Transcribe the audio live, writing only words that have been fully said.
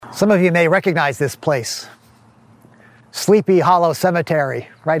Some of you may recognize this place, Sleepy Hollow Cemetery,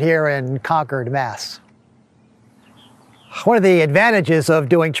 right here in Concord, Mass. One of the advantages of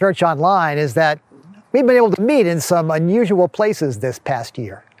doing church online is that we've been able to meet in some unusual places this past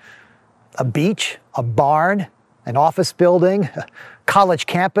year. A beach, a barn, an office building, a college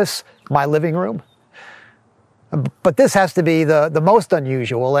campus, my living room. But this has to be the most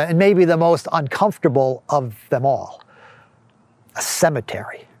unusual and maybe the most uncomfortable of them all. A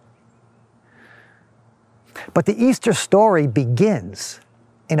cemetery. But the Easter story begins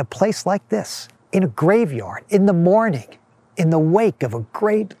in a place like this, in a graveyard, in the morning, in the wake of a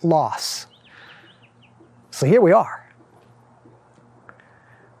great loss. So here we are.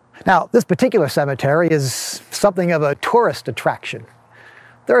 Now, this particular cemetery is something of a tourist attraction.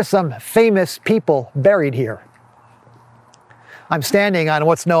 There are some famous people buried here. I'm standing on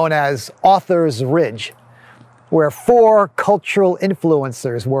what's known as Author's Ridge, where 4 cultural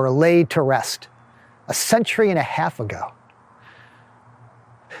influencers were laid to rest a century and a half ago.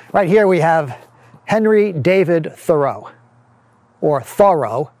 Right here we have Henry David Thoreau, or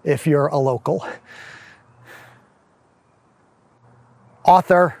Thoreau if you're a local.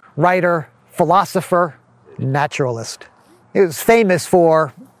 Author, writer, philosopher, naturalist. He was famous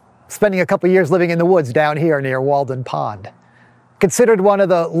for spending a couple years living in the woods down here near Walden Pond. Considered one of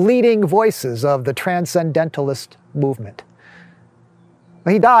the leading voices of the Transcendentalist movement.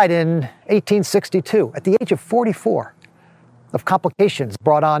 He died in 1862 at the age of 44 of complications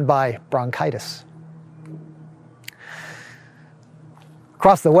brought on by bronchitis.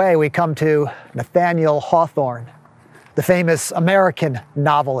 Across the way we come to Nathaniel Hawthorne, the famous American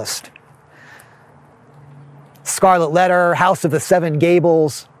novelist. Scarlet Letter, House of the Seven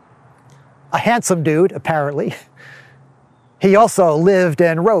Gables, a handsome dude, apparently. He also lived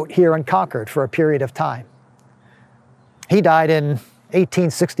and wrote here in Concord for a period of time. He died in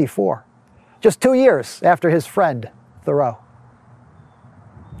 1864, just 2 years after his friend Thoreau.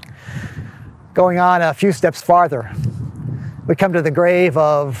 Going on a few steps farther, we come to the grave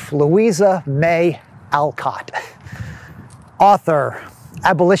of Louisa May Alcott, author,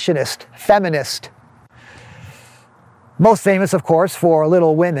 abolitionist, feminist. Most famous, of course, for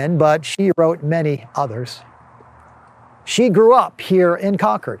Little Women, but she wrote many others. She grew up here in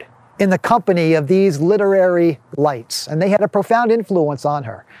Concord, in the company of these literary lights, and they had a profound influence on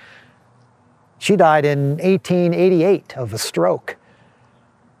her. She died in 1888 of a stroke,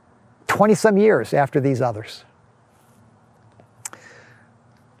 20-some years after these others.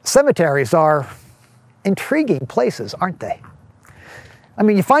 Cemeteries are intriguing places, aren't they? I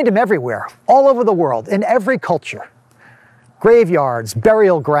mean, you find them everywhere, all over the world, in every culture. Graveyards,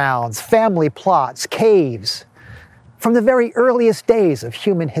 burial grounds, family plots, caves, from the very earliest days of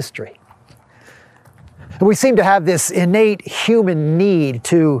human history. We seem to have this innate human need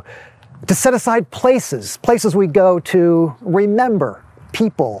to set aside places we go to remember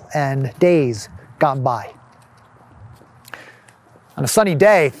people and days gone by. On a sunny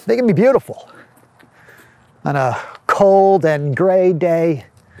day, they can be beautiful. On a cold and gray day,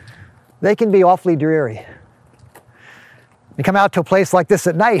 they can be awfully dreary. You come out to a place like this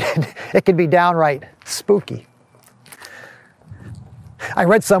at night, and it can be downright spooky. I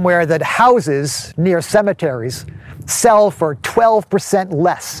read somewhere that houses near cemeteries sell for 12%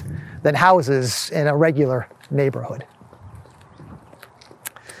 less than houses in a regular neighborhood.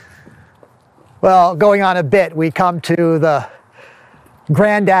 Well, going on a bit, we come to the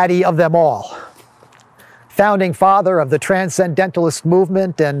granddaddy of them all, founding father of the Transcendentalist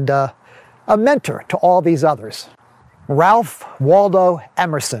movement and a mentor to all these others, Ralph Waldo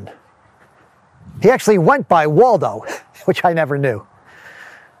Emerson. He actually went by Waldo, which I never knew.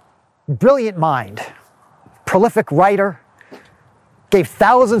 Brilliant mind, prolific writer, gave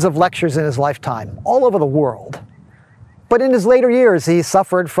thousands of lectures in his lifetime all over the world. But in his later years, he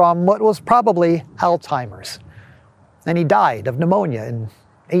suffered from what was probably Alzheimer's, and he died of pneumonia in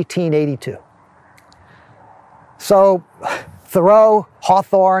 1882. So Thoreau,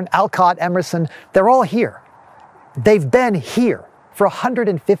 Hawthorne, Alcott, Emerson, they're all here. They've been here for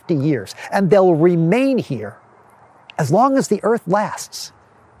 150 years, and they'll remain here as long as the earth lasts.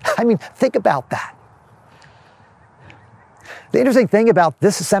 I mean, think about that. The interesting thing about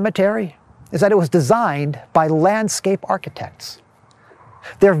this cemetery is that it was designed by landscape architects.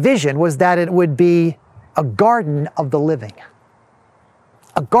 Their vision was that it would be a garden of the living.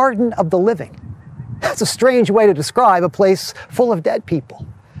 A garden of the living. That's a strange way to describe a place full of dead people.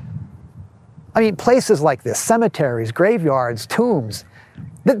 I mean, places like this, cemeteries, graveyards, tombs,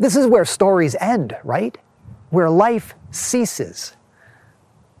 this is where stories end, right? Where life ceases.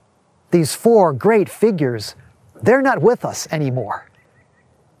 These 4 great figures, they're not with us anymore.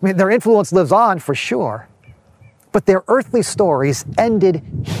 I mean, their influence lives on for sure, but their earthly stories ended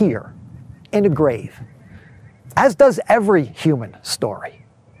here, in a grave, as does every human story,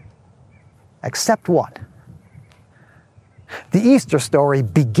 except one. The Easter story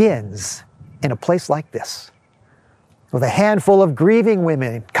begins in a place like this, with a handful of grieving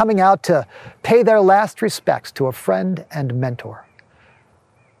women coming out to pay their last respects to a friend and mentor.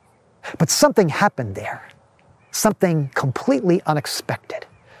 But something happened there, something completely unexpected,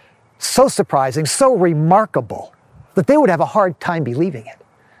 so surprising, so remarkable, that they would have a hard time believing it.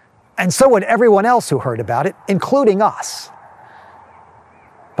 And so would everyone else who heard about it, including us.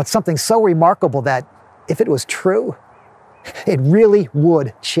 But something so remarkable that, if it was true, it really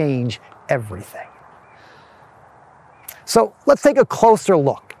would change everything. So let's take a closer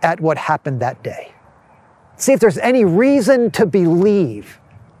look at what happened that day. See if there's any reason to believe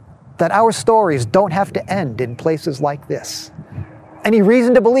that our stories don't have to end in places like this. Any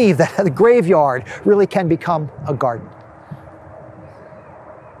reason to believe that the graveyard really can become a garden.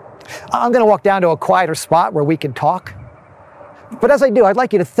 I'm going to walk down to a quieter spot where we can talk. But as I do, I'd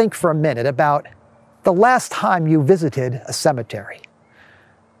like you to think for a minute about the last time you visited a cemetery.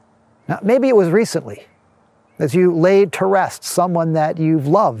 Now, maybe it was recently, as you laid to rest someone that you've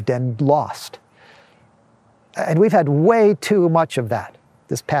loved and lost. And we've had way too much of that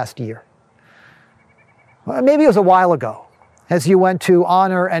this past year. Well, maybe it was a while ago, as you went to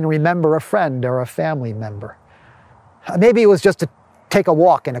honor and remember a friend or a family member. Maybe it was just to take a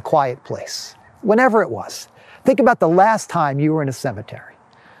walk in a quiet place. Whenever it was, think about the last time you were in a cemetery.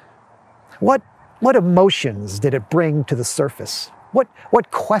 What emotions did it bring to the surface?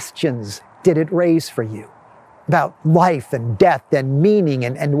 What questions did it raise for you about life and death and meaning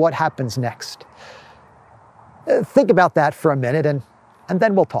and what happens next? Think about that for a minute and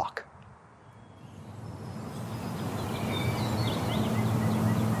then we'll talk.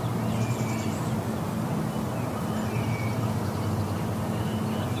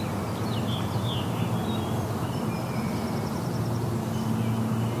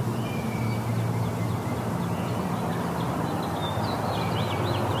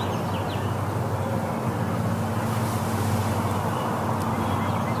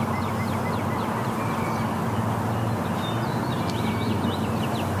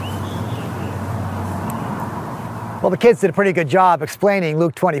 Well, the kids did a pretty good job explaining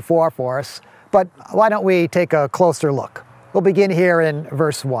Luke 24 for us, but why don't we take a closer look? We'll begin here in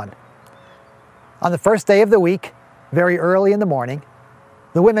verse 1. On the first day of the week, very early in the morning,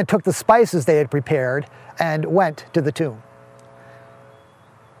 the women took the spices they had prepared and went to the tomb.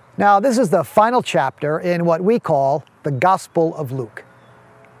 Now, this is the final chapter in what we call the Gospel of Luke.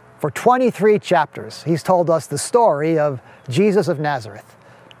 For 23 chapters, he's told us the story of Jesus of Nazareth,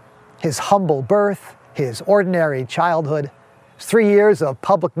 his humble birth, his ordinary childhood, 3 years of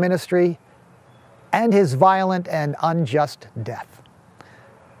public ministry, and his violent and unjust death.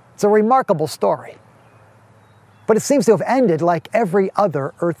 It's a remarkable story, but it seems to have ended like every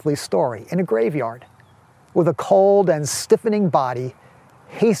other earthly story, in a graveyard, with a cold and stiffening body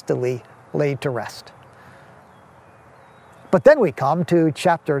hastily laid to rest. But then we come to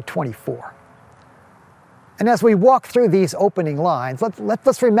chapter 24. And as we walk through these opening lines,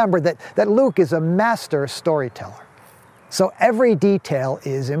 let's remember that Luke is a master storyteller. So every detail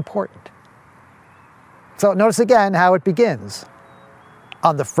is important. So notice again how it begins.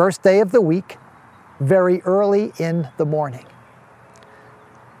 On the first day of the week, very early in the morning.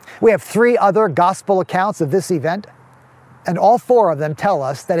 We have 3 other gospel accounts of this event, and all 4 of them tell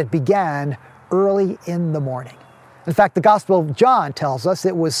us that it began early in the morning. In fact, the Gospel of John tells us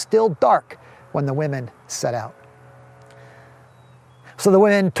it was still dark when the women set out. So the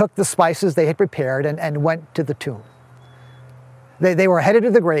women took the spices they had prepared and went to the tomb. They were headed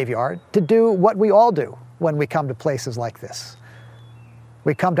to the graveyard to do what we all do when we come to places like this.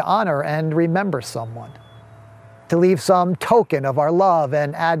 We come to honor and remember someone, to leave some token of our love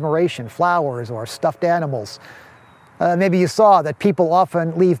and admiration, flowers or stuffed animals. Maybe you saw that people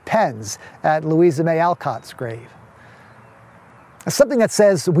often leave pens at Louisa May Alcott's grave. Something that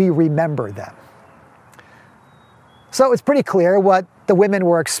says we remember them. So it's pretty clear what the women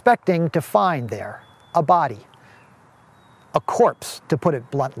were expecting to find there: a body, a corpse, to put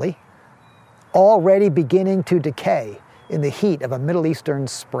it bluntly, already beginning to decay in the heat of a Middle Eastern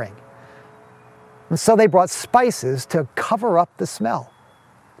spring. And so they brought spices to cover up the smell,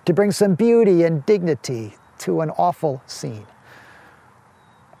 to bring some beauty and dignity to an awful scene.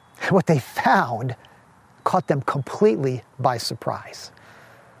 What they found caught them completely by surprise.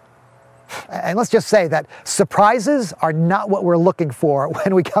 And let's just say that surprises are not what we're looking for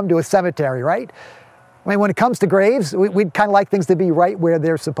when we come to a cemetery, right? I mean, when it comes to graves, we'd kind of like things to be right where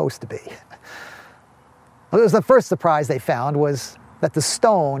they're supposed to be. Well, it was the first surprise they found was that the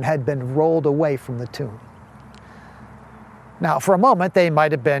stone had been rolled away from the tomb. Now, for a moment, they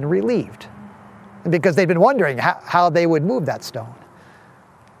might have been relieved because they'd been wondering how they would move that stone.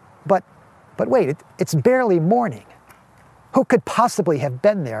 But wait, it's barely morning. Who could possibly have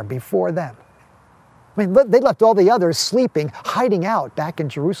been there before them? I mean, they left all the others sleeping, hiding out back in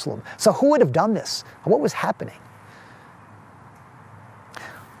Jerusalem. So who would have done this? What was happening?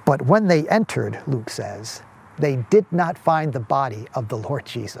 But when they entered, Luke says, they did not find the body of the Lord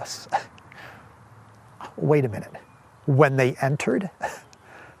Jesus. Wait a minute. When they entered?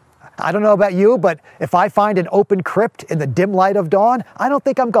 I don't know about you, but if I find an open crypt in the dim light of dawn, I don't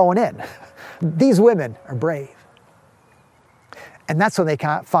think I'm going in. These women are brave. And that's when they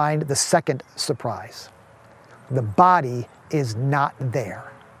can't find the second surprise. The body is not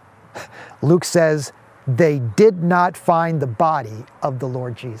there. Luke says they did not find the body of the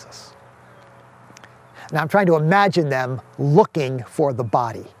Lord Jesus. Now I'm trying to imagine them looking for the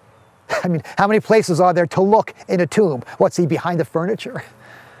body. I mean, how many places are there to look in a tomb? What's he, behind the furniture?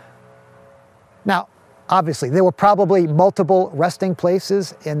 Now, obviously, there were probably multiple resting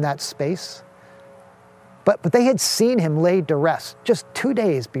places in that space. But they had seen him laid to rest just 2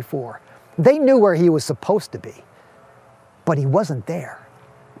 days before. They knew where he was supposed to be, but he wasn't there,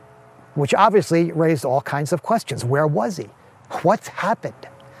 which obviously raised all kinds of questions. Where was he? What's happened?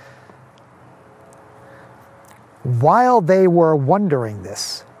 While they were wondering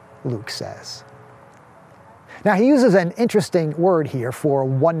this, Luke says. Now, he uses an interesting word here for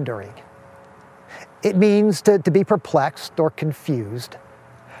wondering. It means to be perplexed or confused,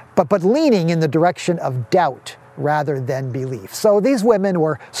 but leaning in the direction of doubt rather than belief. So these women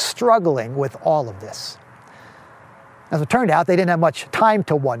were struggling with all of this. As it turned out, they didn't have much time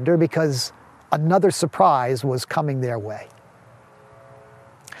to wonder because another surprise was coming their way.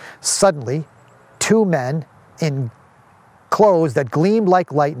 Suddenly, 2 men in clothes that gleamed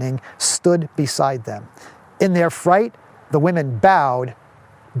like lightning stood beside them. In their fright, the women bowed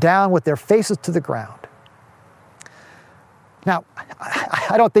down with their faces to the ground. Now,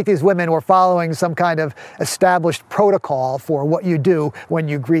 I don't think these women were following some kind of established protocol for what you do when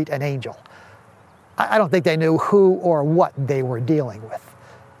you greet an angel. I don't think they knew who or what they were dealing with.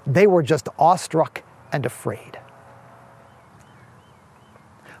 They were just awestruck and afraid.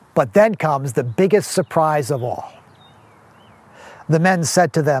 But then comes the biggest surprise of all. The men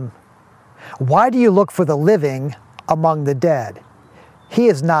said to them, "Why do you look for the living among the dead? He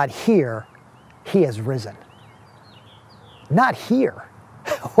is not here, he has risen." Not here?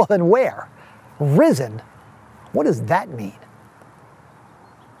 Well, then where? Risen? What does that mean?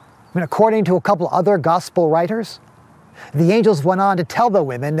 I mean, according to a couple other gospel writers, the angels went on to tell the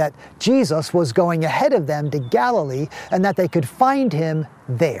women that Jesus was going ahead of them to Galilee and that they could find him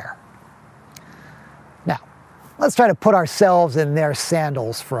there. Now, let's try to put ourselves in their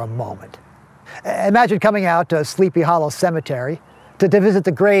sandals for a moment. Imagine coming out to Sleepy Hollow Cemetery to visit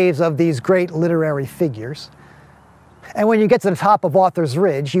the graves of these great literary figures. And when you get to the top of Author's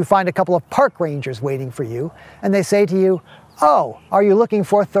Ridge, you find a couple of park rangers waiting for you, and they say to you, "Oh, are you looking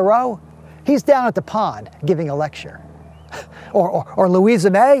for Thoreau? He's down at the pond giving a lecture." Or Louisa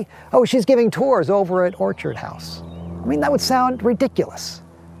May? "Oh, she's giving tours over at Orchard House." I mean, that would sound ridiculous.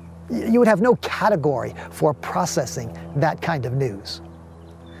 You would have no category for processing that kind of news.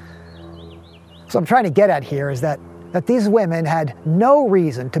 So I'm trying to get at here is that these women had no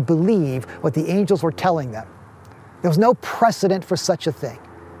reason to believe what the angels were telling them. There was no precedent for such a thing,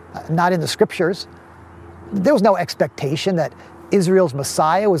 not in the scriptures. There was no expectation that Israel's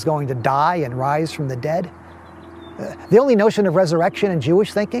Messiah was going to die and rise from the dead. The only notion of resurrection in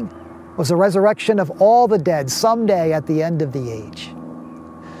Jewish thinking was the resurrection of all the dead someday at the end of the age.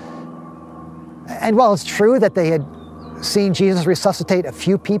 And while it's true that they had seen Jesus resuscitate a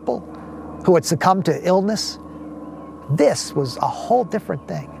few people who had succumbed to illness, this was a whole different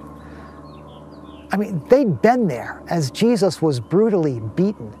thing. I mean, they'd been there as Jesus was brutally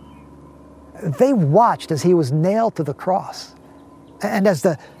beaten. They watched as he was nailed to the cross and as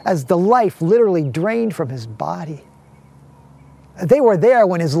the life literally drained from his body. They were there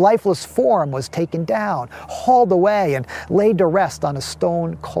when his lifeless form was taken down, hauled away, and laid to rest on a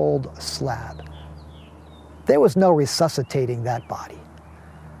stone-cold slab. There was no resuscitating that body.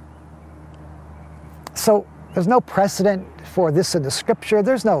 So there's no precedent for this in the scripture.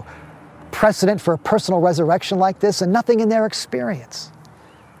 There's no precedent for a personal resurrection like this, and nothing in their experience.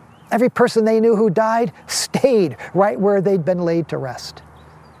 Every person they knew who died stayed right where they'd been laid to rest.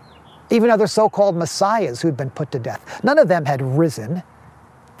 Even other so-called messiahs who'd been put to death. None of them had risen.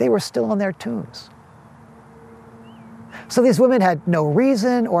 They were still in their tombs. So these women had no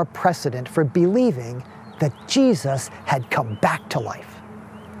reason or precedent for believing that Jesus had come back to life.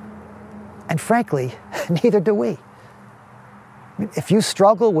 And frankly, neither do we. If you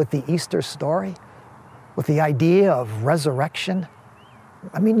struggle with the Easter story, with the idea of resurrection,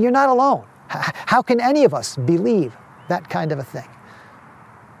 you're not alone. How can any of us believe that kind of a thing?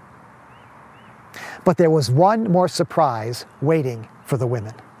 But there was one more surprise waiting for the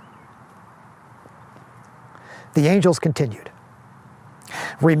women. The angels continued,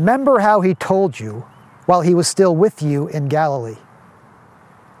 "Remember how he told you while he was still with you in Galilee.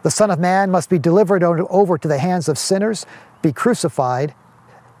 The Son of Man must be delivered over to the hands of sinners, be crucified,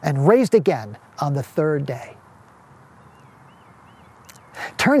 and raised again on the third day."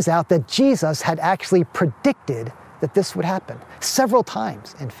 Turns out that Jesus had actually predicted that this would happen, several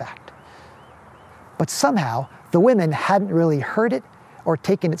times, in fact. But somehow, the women hadn't really heard it or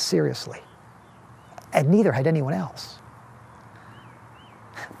taken it seriously. And neither had anyone else.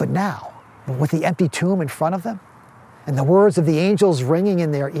 But now, with the empty tomb in front of them, and the words of the angels ringing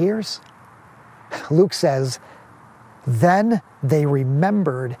in their ears, Luke says, "Then they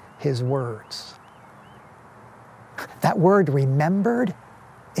remembered his words." That word "remembered"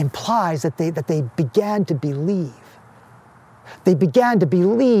 implies that they began to believe. They began to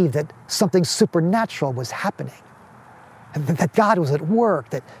believe that something supernatural was happening, and that God was at work,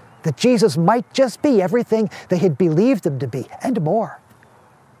 that Jesus might just be everything they had believed him to be, and more.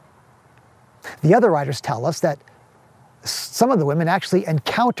 The other writers tell us that some of the women actually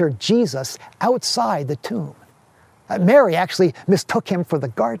encountered Jesus outside the tomb. Mary actually mistook him for the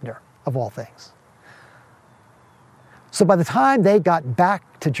gardener, of all things. So by the time they got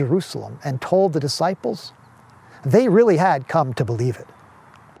back to Jerusalem and told the disciples, they really had come to believe it.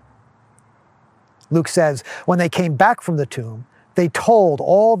 Luke says, when they came back from the tomb, they told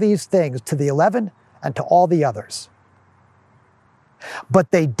all these things to the 11 and to all the others.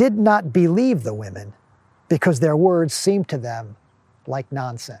 But they did not believe the women because their words seemed to them like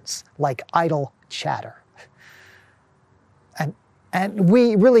nonsense, like idle chatter. And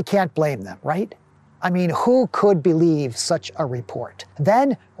we really can't blame them, right? Who could believe such a report,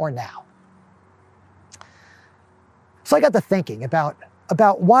 then or now? So I got to thinking about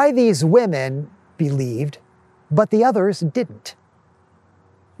why these women believed, but the others didn't.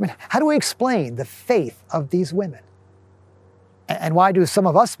 How do we explain the faith of these women? And why do some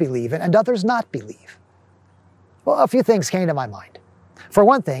of us believe and others not believe? Well, a few things came to my mind. For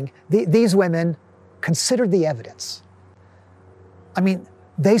one thing, these women considered the evidence.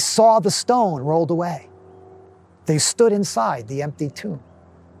 They saw the stone rolled away. They stood inside the empty tomb.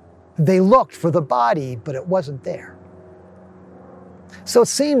 They looked for the body, but it wasn't there. So it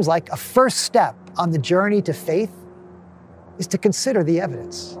seems like a first step on the journey to faith is to consider the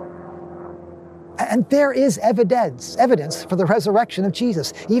evidence. And there is evidence for the resurrection of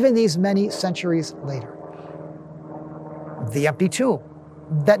Jesus, even these many centuries later. The empty tomb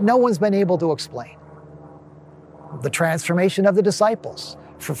that no one's been able to explain. The transformation of the disciples,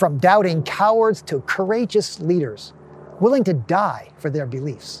 from doubting cowards to courageous leaders, willing to die for their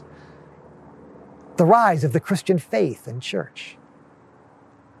beliefs. The rise of the Christian faith and church.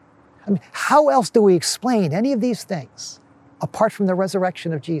 How else do we explain any of these things apart from the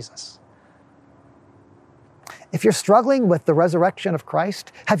resurrection of Jesus? If you're struggling with the resurrection of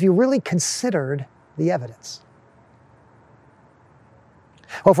Christ, have you really considered the evidence?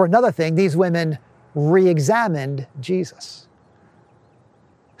 Well, for another thing, these women re-examined Jesus.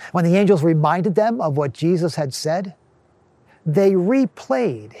 When the angels reminded them of what Jesus had said, they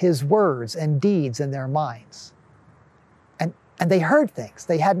replayed his words and deeds in their minds. And they heard things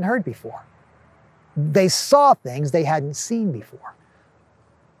they hadn't heard before. They saw things they hadn't seen before.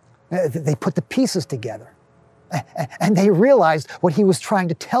 They put the pieces together. And they realized what he was trying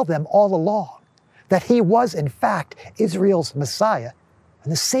to tell them all along, that he was, in fact, Israel's Messiah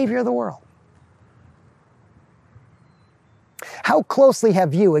and the Savior of the world. How closely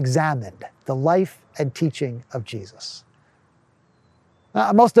have you examined the life and teaching of Jesus?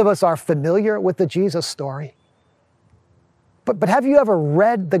 Most of us are familiar with the Jesus story. But have you ever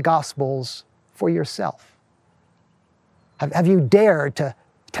read the Gospels for yourself? Have you dared to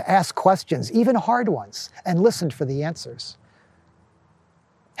ask questions, even hard ones, and listened for the answers?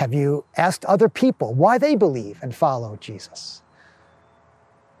 Have you asked other people why they believe and follow Jesus?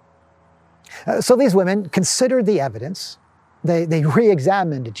 So these women considered the evidence. They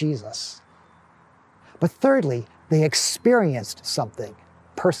re-examined Jesus. But thirdly, they experienced something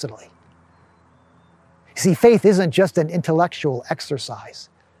personally. See, faith isn't just an intellectual exercise.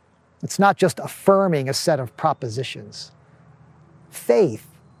 It's not just affirming a set of propositions. Faith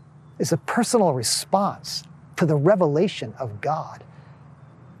is a personal response to the revelation of God.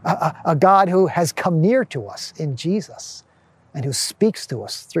 A God who has come near to us in Jesus and who speaks to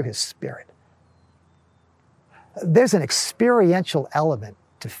us through his Spirit. There's an experiential element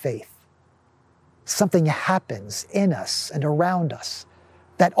to faith. Something happens in us and around us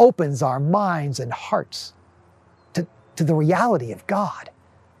that opens our minds and hearts to the reality of God.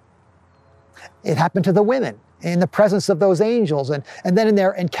 It happened to the women in the presence of those angels and then in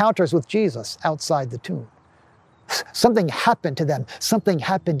their encounters with Jesus outside the tomb. Something happened to them, something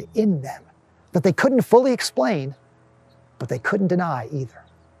happened in them that they couldn't fully explain, but they couldn't deny either.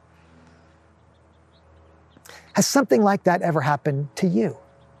 Has something like that ever happened to you?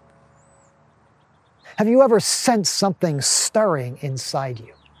 Have you ever sensed something stirring inside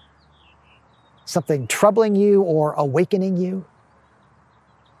you? Something troubling you or awakening you?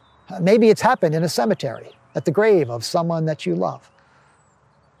 Maybe it's happened in a cemetery, at the grave of someone that you love.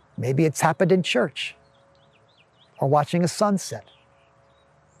 Maybe it's happened in church, or watching a sunset,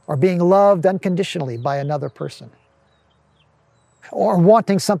 or being loved unconditionally by another person, or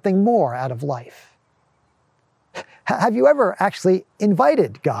wanting something more out of life. Have you ever actually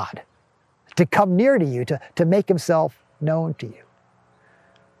invited God to come near to you, to make himself known to you?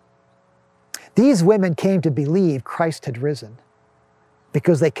 These women came to believe Christ had risen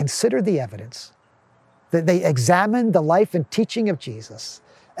because they considered the evidence, that they examined the life and teaching of Jesus,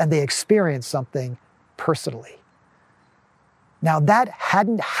 and they experienced something personally. Now, that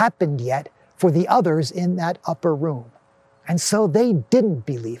hadn't happened yet for the others in that upper room, and so they didn't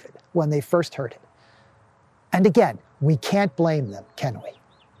believe it when they first heard it. And again, we can't blame them, can we?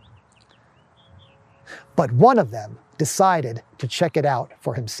 But one of them decided to check it out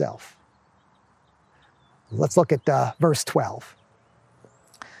for himself. Let's look at verse 12.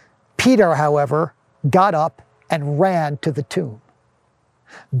 Peter, however, got up and ran to the tomb.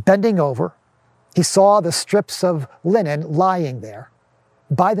 Bending over, he saw the strips of linen lying there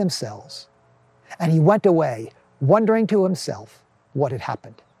by themselves, and he went away, wondering to himself what had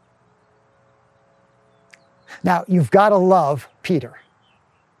happened. Now, you've got to love Peter.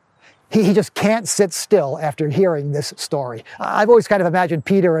 He just can't sit still after hearing this story. I've always kind of imagined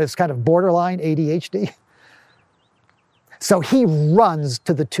Peter as kind of borderline ADHD. So he runs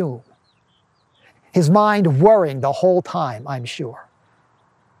to the tomb, his mind worrying the whole time, I'm sure.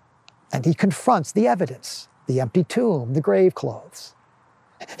 And he confronts the evidence, the empty tomb, the grave clothes.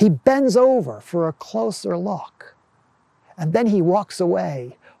 He bends over for a closer look. And then he walks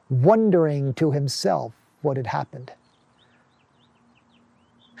away, wondering to himself what had happened.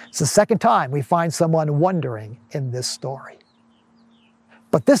 It's the second time we find someone wondering in this story.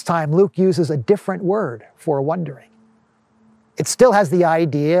 But this time Luke uses a different word for wondering. It still has the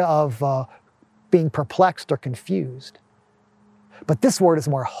idea of being perplexed or confused. But this word is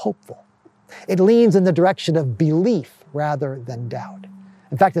more hopeful. It leans in the direction of belief rather than doubt.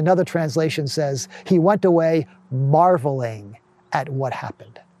 In fact, another translation says, he went away marveling at what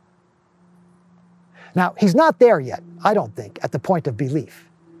happened. Now, he's not there yet, I don't think, at the point of belief.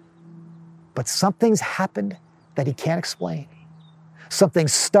 But something's happened that he can't explain.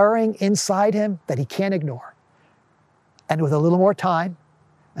 Something's stirring inside him that he can't ignore. And with a little more time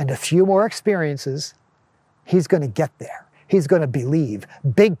and a few more experiences, he's going to get there. He's going to believe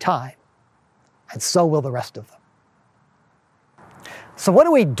big time. And so will the rest of them. So what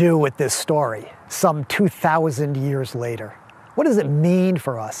do we do with this story some 2,000 years later? What does it mean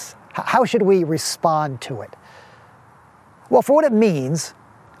for us? How should we respond to it? Well, for what it means,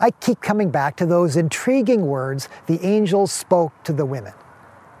 I keep coming back to those intriguing words the angels spoke to the women.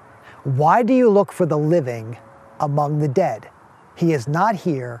 Why do you look for the living among the dead? He is not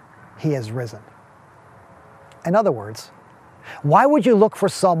here, he has risen. In other words, why would you look for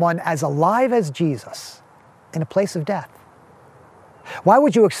someone as alive as Jesus in a place of death? Why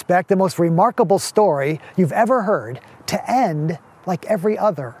would you expect the most remarkable story you've ever heard to end like every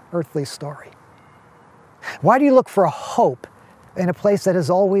other earthly story? Why do you look for a hope in a place that has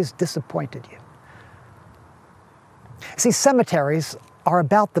always disappointed you? See, cemeteries are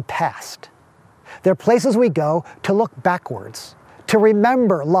about the past. They're places we go to look backwards, to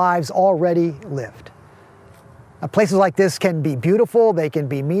remember lives already lived. Now, places like this can be beautiful, they can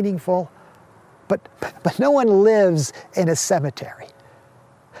be meaningful, but no one lives in a cemetery.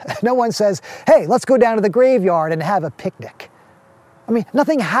 No one says, hey, let's go down to the graveyard and have a picnic. I mean,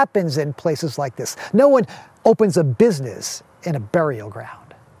 nothing happens in places like this. No one opens a business in a burial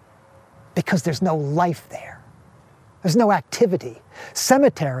ground because there's no life there. There's no activity.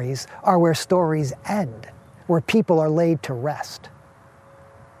 Cemeteries are where stories end, where people are laid to rest.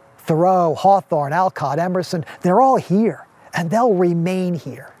 Thoreau, Hawthorne, Alcott, Emerson, they're all here, and they'll remain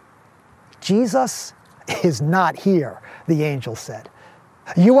here. Jesus, is not here, the angel said.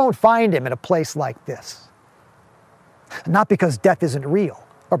 You won't find him in a place like this. Not because death isn't real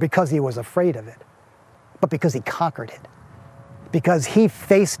or because he was afraid of it, but because he conquered it. Because he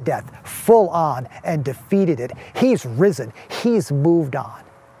faced death full on and defeated it. He's risen. He's moved on.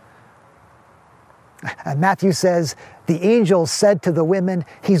 And Matthew says, the angel said to the women,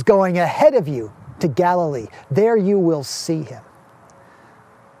 he's going ahead of you to Galilee. There you will see him.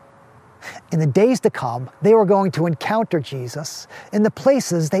 In the days to come, they were going to encounter Jesus in the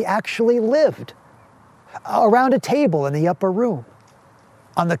places they actually lived. Around a table in the upper room,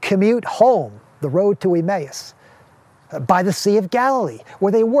 on the commute home, the road to Emmaus, by the Sea of Galilee,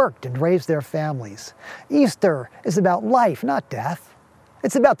 where they worked and raised their families. Easter is about life, not death.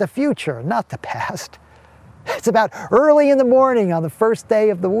 It's about the future, not the past. It's about early in the morning on the first day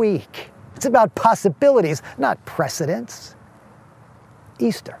of the week. It's about possibilities, not precedents.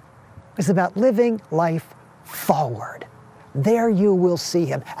 Easter is about living life forward. There you will see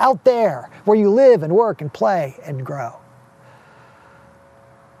him, out there where you live and work and play and grow.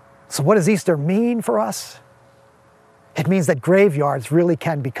 So what does Easter mean for us? It means that graveyards really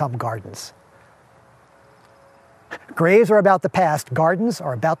can become gardens. Graves are about the past, gardens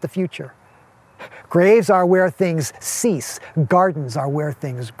are about the future. Graves are where things cease, gardens are where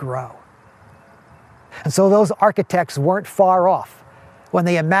things grow. And so those architects weren't far off when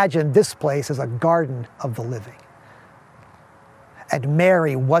they imagined this place as a garden of the living. And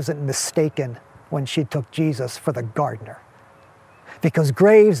Mary wasn't mistaken when she took Jesus for the gardener. Because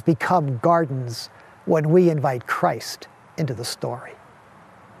graves become gardens when we invite Christ into the story.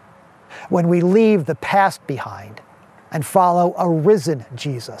 When we leave the past behind and follow a risen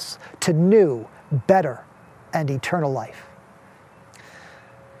Jesus to new, better, and eternal life.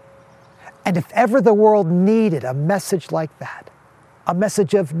 And if ever the world needed a message like that, a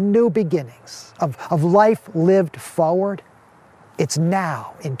message of new beginnings, of life lived forward, it's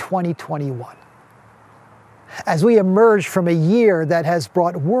now in 2021. As we emerge from a year that has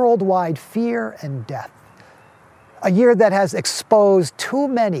brought worldwide fear and death, a year that has exposed too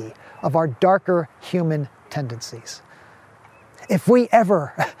many of our darker human tendencies. If we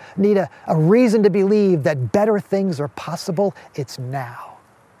ever need a reason to believe that better things are possible, it's now.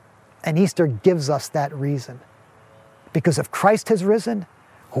 And Easter gives us that reason. Because if Christ has risen,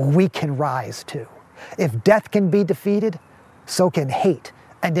 we can rise too. If death can be defeated, so can hate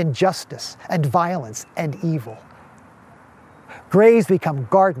and injustice and violence and evil. Graves become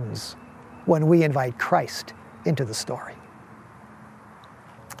gardens when we invite Christ into the story.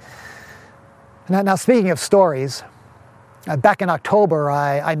 Now speaking of stories, back in October,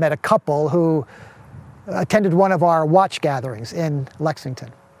 I met a couple who attended one of our watch gatherings in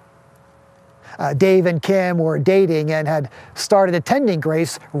Lexington. Dave and Kim were dating and had started attending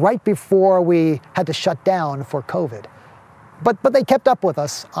Grace right before we had to shut down for COVID. But they kept up with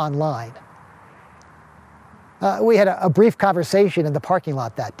us online. We had a brief conversation in the parking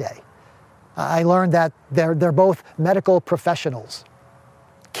lot that day. I learned that they're both medical professionals.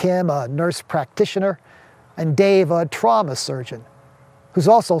 Kim, a nurse practitioner, and Dave, a trauma surgeon, who's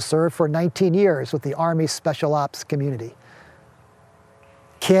also served for 19 years with the Army Special Ops community.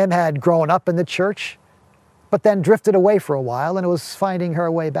 Kim had grown up in the church, but then drifted away for a while and was finding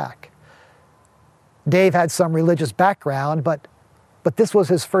her way back. Dave had some religious background, but this was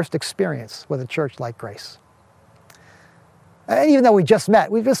his first experience with a church like Grace. And even though we just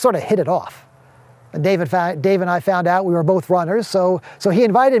met, we just sort of hit it off. And Dave and I found out we were both runners, so he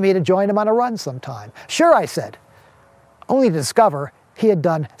invited me to join him on a run sometime. Sure, I said, only to discover he had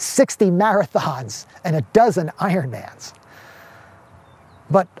done 60 marathons and a dozen Ironmans.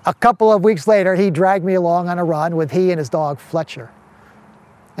 But a couple of weeks later, he dragged me along on a run with he and his dog Fletcher.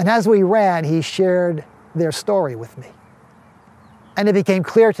 And as we ran, he shared their story with me. And it became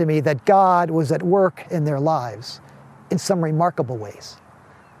clear to me that God was at work in their lives in some remarkable ways.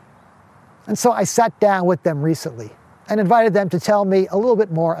 And so I sat down with them recently and invited them to tell me a little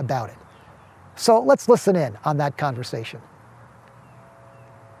bit more about it. So let's listen in on that conversation.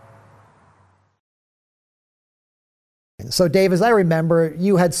 So Dave, as I remember,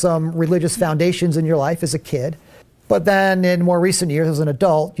 you had some religious foundations in your life as a kid, but then in more recent years as an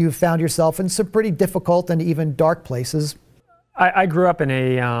adult, you've found yourself in some pretty difficult and even dark places. I grew up in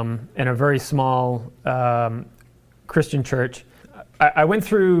a very small Christian church. I went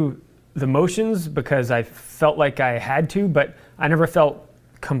through the motions because I felt like I had to, but I never felt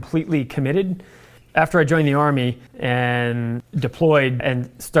completely committed. After I joined the Army and deployed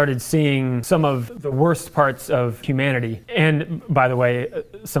and started seeing some of the worst parts of humanity, and by the way,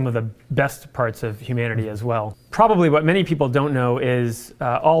 some of the best parts of humanity as well. Probably what many people don't know is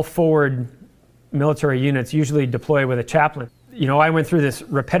all forward military units usually deploy with a chaplain. You know, I went through this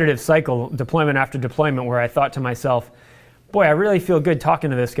repetitive cycle, deployment after deployment, where I thought to myself, boy, I really feel good talking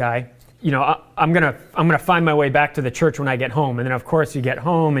to this guy. You know, I'm gonna find my way back to the church when I get home. And then of course you get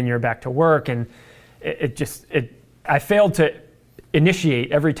home and you're back to work, and I failed to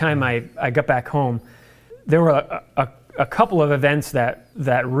initiate every time I got back home. There were a couple of events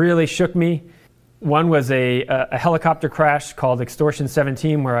that really shook me. One was a helicopter crash called Extortion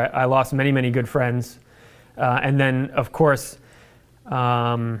 17, where I lost many, many good friends. And then, of course, you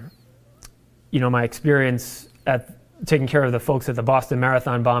know, my experience at taking care of the folks at the Boston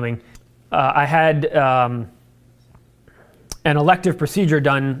Marathon bombing. I had an elective procedure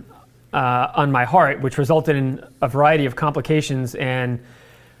done on my heart, which resulted in a variety of complications and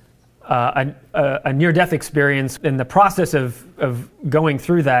a near-death experience. In the process of going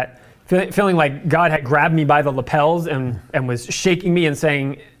through that, feeling like God had grabbed me by the lapels and was shaking me and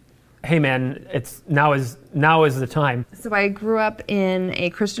saying, hey man, now is the time. So I grew up in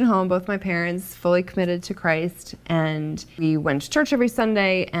a Christian home, both my parents fully committed to Christ, and we went to church every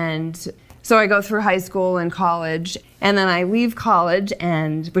Sunday. And so I go through high school and college, and then I leave college,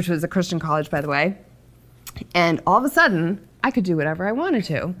 which was a Christian college, by the way, and all of a sudden I could do whatever I wanted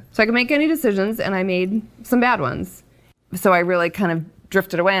to. So I could make any decisions, and I made some bad ones. So I really kind of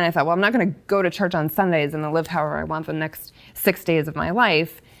drifted away, and I thought, well, I'm not going to go to church on Sundays and live however I want the next 6 days of my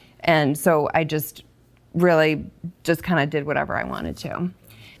life. And so I just really just kind of did whatever I wanted to.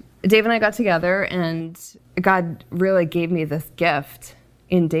 Dave and I got together, and God really gave me this gift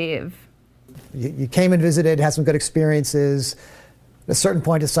in Dave. You came and visited, had some good experiences. At a certain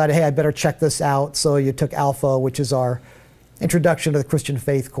point decided, hey, I better check this out. So you took Alpha, which is our introduction to the Christian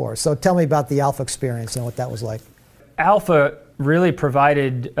faith course. So tell me about the Alpha experience and what that was like. Alpha really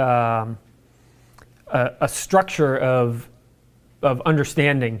provided a structure of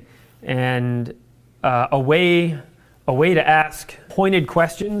understanding and a way to ask pointed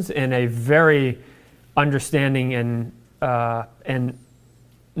questions in a very understanding and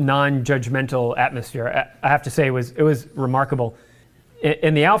non-judgmental atmosphere. I have to say it was remarkable.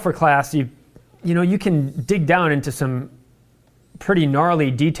 In the Alpha class, you can dig down into some pretty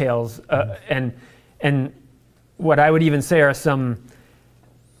gnarly details, and what I would even say are some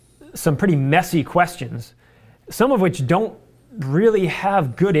pretty messy questions, some of which don't really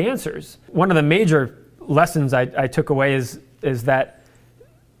have good answers. One of the major lessons I took away is that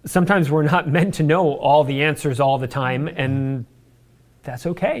sometimes we're not meant to know all the answers all the time, and that's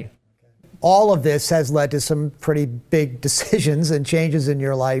okay. All of this has led to some pretty big decisions and changes in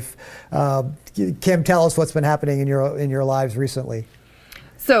your life. Kim, tell us what's been happening in your lives recently.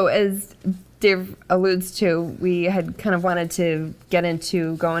 So as Dave alludes to, we had kind of wanted to get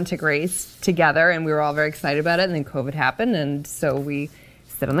into going to Grace together, and we were all very excited about it, and then COVID happened, and so we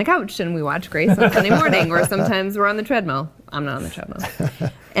sit on the couch and we watch Grace on Sunday morning, or sometimes we're on the treadmill. I'm not on the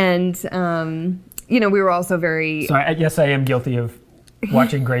treadmill. And, we were also very... So yes, I am guilty of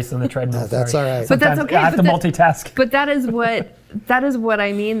watching Grace on the treadmill. That's all right. But that's okay. I have to multitask. But that is what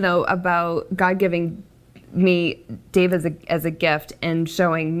I mean, though, about God giving me Dave as a gift and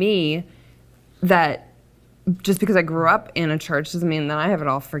showing me that just because I grew up in a church doesn't mean that I have it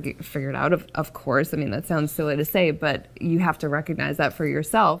all figured out, of course. I mean, that sounds silly to say, but you have to recognize that for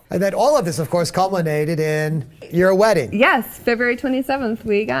yourself. And then all of this, of course, culminated in your wedding. Yes, February 27th,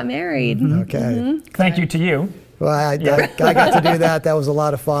 we got married. Mm-hmm. Okay. Mm-hmm. Thank you to you. Well, I got to do that. That was a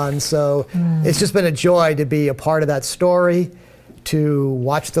lot of fun. So it's just been a joy to be a part of that story, to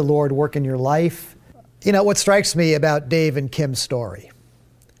watch the Lord work in your life. What strikes me about Dave and Kim's story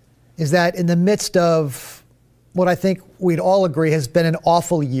is that in the midst of what I think we'd all agree has been an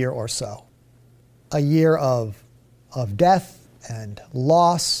awful year or so, a year of death and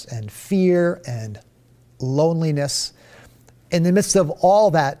loss and fear and loneliness, in the midst of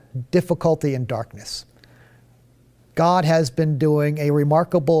all that difficulty and darkness, God has been doing a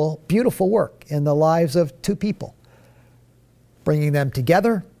remarkable, beautiful work in the lives of two people, bringing them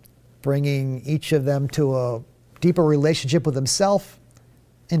together, bringing each of them to a deeper relationship with himself,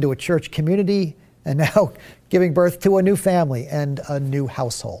 into a church community, and now giving birth to a new family and a new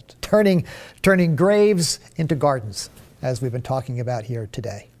household, turning graves into gardens, as we've been talking about here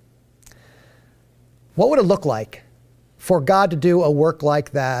today. What would it look like for God to do a work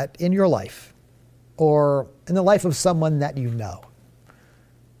like that in your life, or in the life of someone that you know?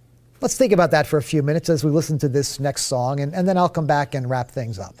 Let's think about that for a few minutes as we listen to this next song, and then I'll come back and wrap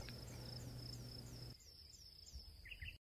things up.